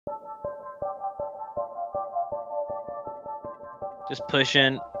Just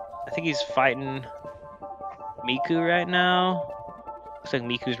pushing. I think he's fighting Miku right now. Looks like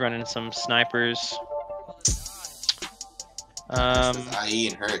Miku's running some snipers. IE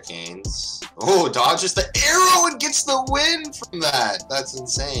and Hurricanes. Oh, dodges the arrow and gets the win from that. That's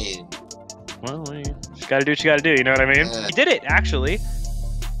insane. Well, you just gotta do what you gotta do, you know what I mean? Yeah. He did it, actually.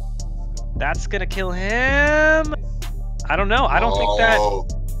 That's gonna kill him. I don't know. I don't think that...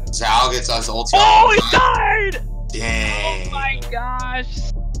 Zhao gets us ulti. Oh, he died! Dang. Oh my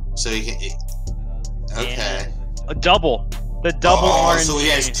gosh. So he can... Okay. A double. The double RNG. So he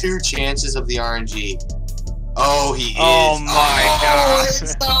has 2 chances of the RNG. Oh, he is. Oh my gosh.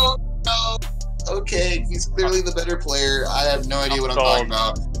 No. Okay, he's clearly the better player. I have no idea what I'm talking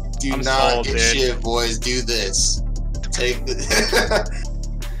about. Do not get shit, boys. Do this. Take the...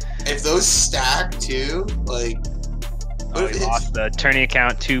 If those stack too, like... Oh, he lost the tourney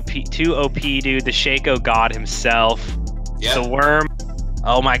account 2 OP, dude. The Shaco god himself. Yep. The worm.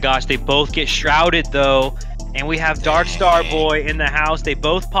 Oh my gosh, they both get shrouded though. And we have Darkstar Boy in the house. They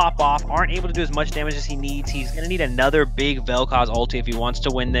both pop off, aren't able to do as much damage as he needs. He's going to need another big Vel'Koz ulti if he wants to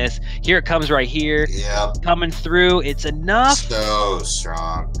win this. Here it comes right here. Yep. Coming through. It's enough. So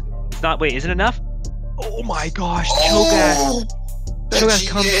strong. It's not. Wait, is it enough? Oh my gosh. Oh, Cho'Gath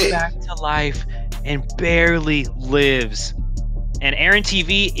comes back to life and barely lives. And Aaron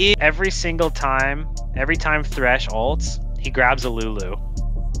TV is every single time, every time Thresh ults, he grabs a Lulu.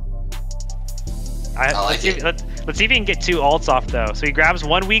 Let's see if he can get 2 ults off though. So he grabs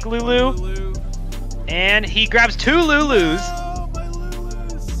 1 weak Lulu, and he grabs 2 Lulus.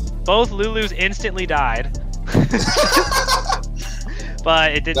 Both Lulus instantly died.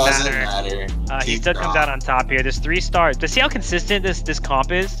 But it didn't matter. He still comes out on top here. There's 3 stars. To see how consistent this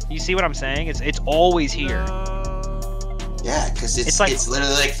comp is, you see what I'm saying? It's always here. Yeah, because it's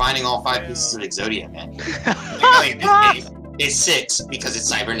literally like finding all 5 pieces of Exodia, man. It's 6 because it's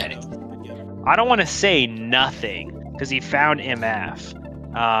cybernetic. I don't want to say nothing because he found MF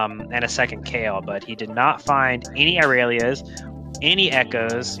and a second Kale, but he did not find any Aurelias, any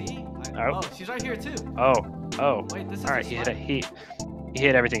Echoes. Oh, she's right here too. Oh. Wait, this is all right. He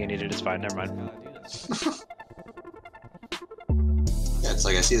hit everything he needed. It's fine. Never mind. Yeah, it's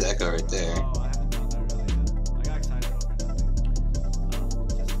like I see the Echo right there. Oh, I haven't done that really yet. I got excited over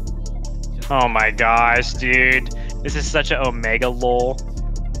nothing. Oh my gosh, dude. This is such an Omega lol.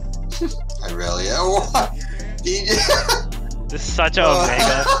 Aurelia, what? This is such an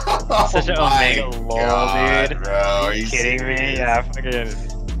Omega. Such an Omega lol, dude. Bro, are you kidding me? Yeah, fucking.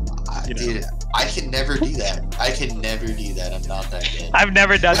 Dude, I can never do that. I can never do that. I'm not that good. I've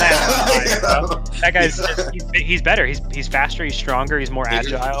never done that. That guy's he's better. He's faster. He's stronger. He's more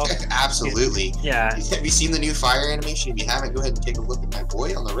agile. Absolutely. Yeah. Have you seen the new fire animation? If you haven't, go ahead and take a look at my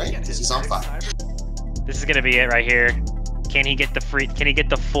boy on the right because he's on fire. This is gonna be it right here. Can he get the Can he get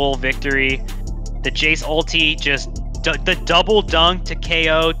the full victory? The Jace ulti just the double dunk to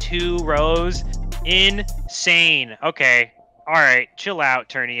KO 2 rows. Insane. Okay. All right. Chill out,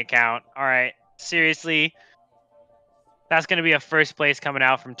 tourney account. All right. Seriously. That's gonna be a first place coming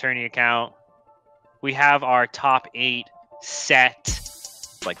out from tourney account. We have our top 8 set.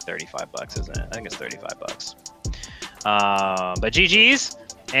 It's like $35, isn't it? I think it's $35. But GG's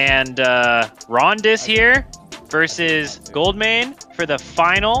and Rondis here versus Goldmane for the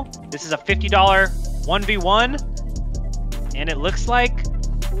final. This is a $50 1v1, and it looks like